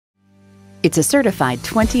It's a certified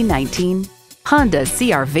 2019 Honda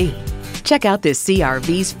CR-V. Check out this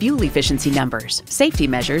CR-V's fuel efficiency numbers, safety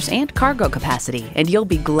measures, and cargo capacity, and you'll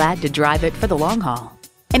be glad to drive it for the long haul.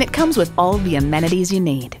 And it comes with all the amenities you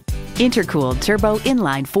need. Intercooled turbo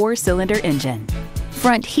inline 4-cylinder engine,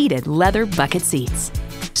 front heated leather bucket seats,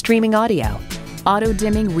 streaming audio,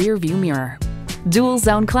 auto-dimming rear view mirror, dual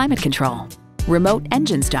zone climate control, remote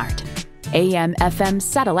engine start, AM/FM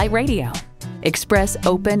satellite radio, express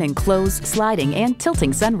open and close sliding and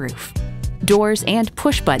tilting sunroof, doors and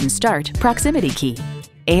push-button start proximity key,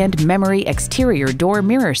 and memory exterior door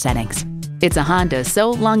mirror settings. It's a Honda,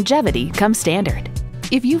 so longevity comes standard.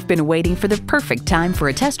 If you've been waiting for the perfect time for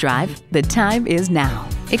a test drive, the time is now.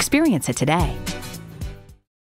 Experience it today.